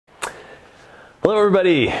Hello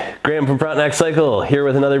everybody, Graeme from Frontenac Cycle here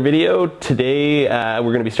with another video. Today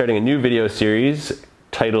we're going to be starting a new video series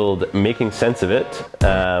titled Making Sense of It.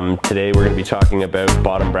 Today we're going to be talking about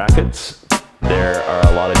bottom brackets. There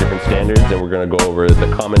are a lot of different standards and we're going to go over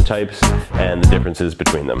the common types and the differences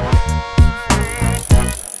between them.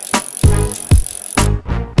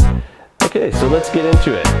 Okay, so let's get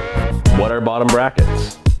into it. What are bottom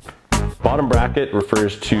brackets? Bottom bracket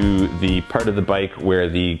refers to the part of the bike where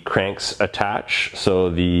the cranks attach,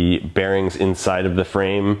 so the bearings inside of the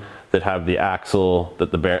frame that have the axle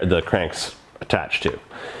that the cranks attach to.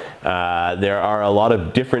 There are a lot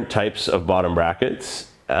of different types of bottom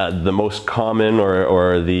brackets. The most common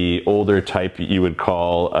or the older type you would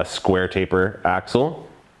call a square taper axle.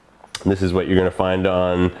 This is what you're going to find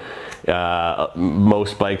on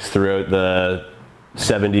most bikes throughout the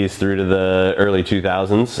 70s through to the early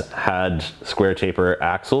 2000s had square taper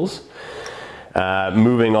axles.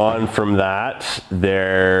 Moving on from that,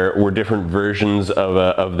 there were different versions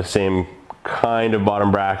of the same kind of bottom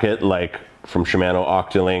bracket, like from Shimano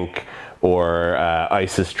Octolink or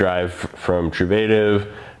ISIS drive from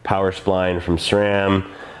Truvative, Power Spline from SRAM.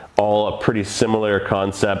 All a pretty similar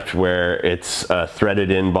concept where it's a threaded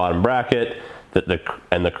in bottom bracket that the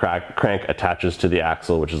crank attaches to the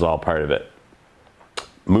axle, which is all part of it.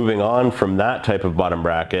 Moving on from that type of bottom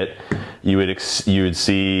bracket, you would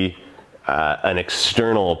see an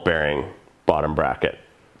external bearing bottom bracket.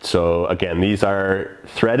 So again, these are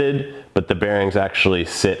threaded, but the bearings actually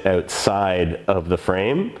sit outside of the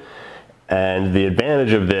frame. And the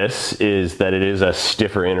advantage of this is that it is a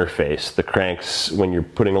stiffer interface. The cranks, when you're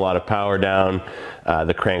putting a lot of power down,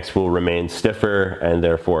 the cranks will remain stiffer and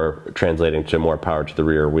therefore translating to more power to the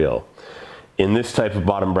rear wheel. In this type of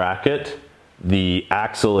bottom bracket, the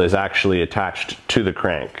axle is actually attached to the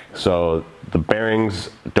crank. So the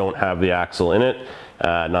bearings don't have the axle in it,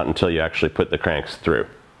 not until you actually put the cranks through.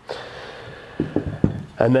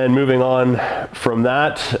 And then moving on from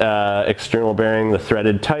that, external bearing, the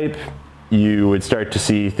threaded type, you would start to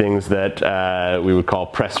see things that we would call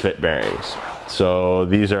press fit bearings. So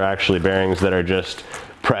these are actually bearings that are just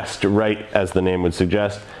pressed right, as the name would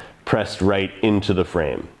suggest, pressed right into the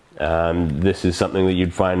frame. This is something that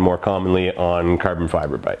you'd find more commonly on carbon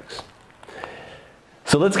fiber bikes.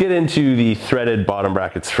 So let's get into the threaded bottom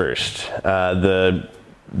brackets first. The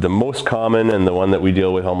most common and the one that we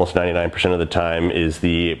deal with almost 99% of the time is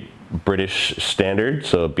the British standard,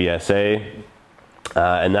 so BSA.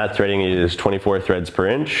 And that threading is 24 threads per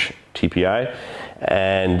inch, TPI.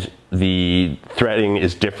 And the threading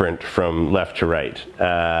is different from left to right.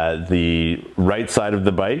 The right side of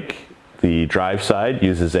the bike, the drive side,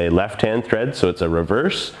 uses a left-hand thread, so it's a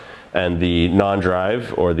reverse, and the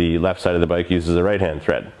non-drive, or the left side of the bike, uses a right-hand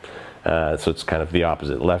thread. So it's kind of the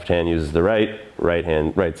opposite. Left hand uses the right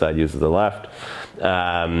side uses the left.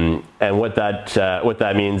 And what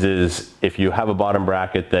that means is if you have a bottom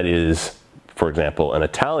bracket that is, for example, an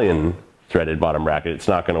Italian threaded bottom bracket, it's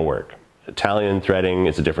not going to work. Italian threading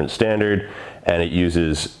is a different standard, and it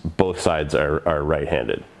uses both sides are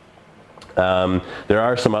right-handed. There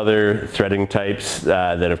are some other threading types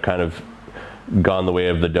that have kind of gone the way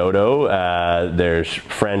of the dodo. There's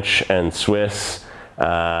French and Swiss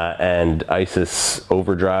and ISIS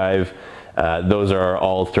overdrive. Those are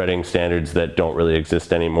all threading standards that don't really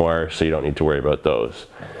exist anymore, so you don't need to worry about those.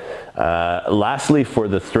 Lastly, for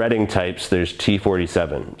the threading types, there's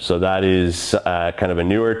T47. So that is kind of a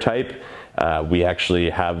newer type. We actually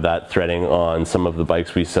have that threading on some of the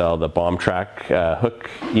bikes we sell. The Bomb Track Hook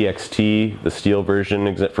EXT, the steel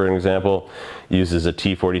version, for an example, uses a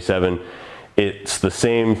T47. It's the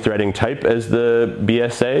same threading type as the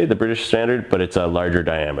BSA, the British standard, but it's a larger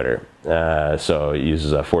diameter. So it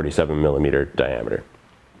uses a 47mm diameter.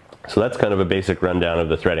 So that's kind of a basic rundown of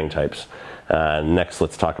the threading types. Next,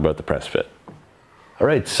 let's talk about the press fit. All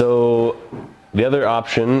right, so the other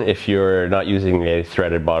option, if you're not using a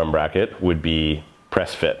threaded bottom bracket, would be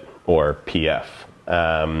press fit, or PF.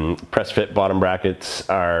 Press fit bottom brackets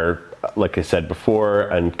are, like I said before,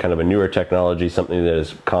 and kind of a newer technology, something that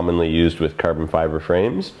is commonly used with carbon fiber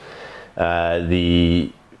frames.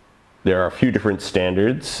 There are a few different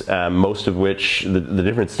standards, most of which, the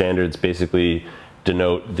different standards basically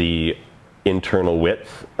denote the internal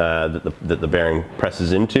width that the bearing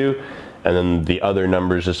presses into, and then the other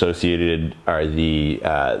numbers associated are the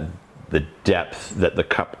depth that the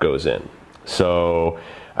cup goes in. So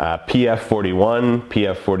PF41,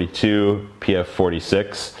 PF42,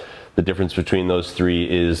 PF46. The difference between those three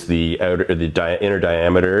is the inner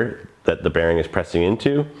diameter that the bearing is pressing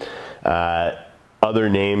into. other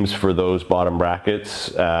names for those bottom brackets.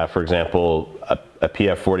 For example, a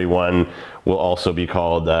PF41 will also be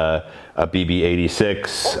called a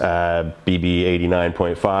BB86,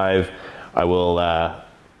 BB89.5. I will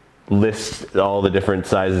list all the different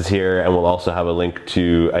sizes here, and we'll also have a link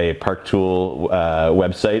to a Park Tool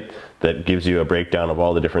website that gives you a breakdown of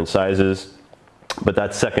all the different sizes. But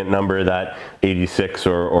that second number, that 86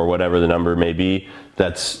 or whatever the number may be,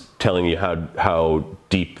 that's telling you how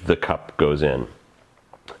deep the cup goes in.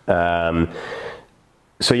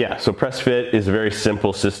 So yeah, so press fit is a very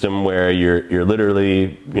simple system where you're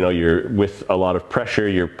literally, you're with a lot of pressure,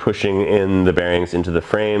 you're pushing in the bearings into the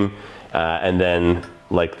frame, and then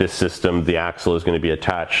like this system, the axle is going to be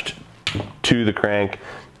attached to the crank,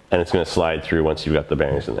 and it's going to slide through once you've got the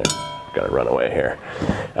bearings in there. Got to run away here.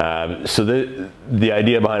 So the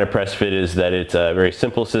idea behind a press fit is that it's a very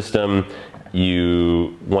simple system.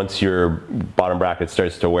 Once your bottom bracket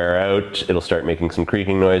starts to wear out, it'll start making some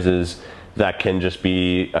creaking noises. That can just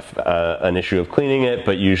be an issue of cleaning it,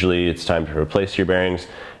 but usually it's time to replace your bearings.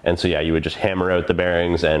 And so yeah, you would just hammer out the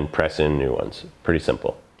bearings and press in new ones. Pretty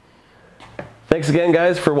simple. Thanks again,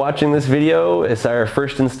 guys, for watching this video. It's our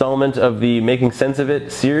first installment of the Making Sense of It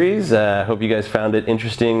series. Hope you guys found it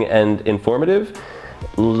interesting and informative.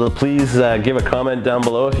 Please give a comment down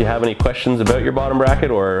below if you have any questions about your bottom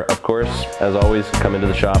bracket, or of course, as always, come into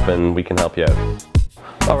the shop and we can help you out.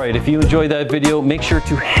 All right, if you enjoyed that video, make sure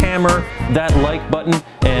to hammer that like button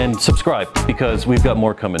and subscribe, because we've got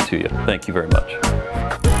more coming to you. Thank you very much.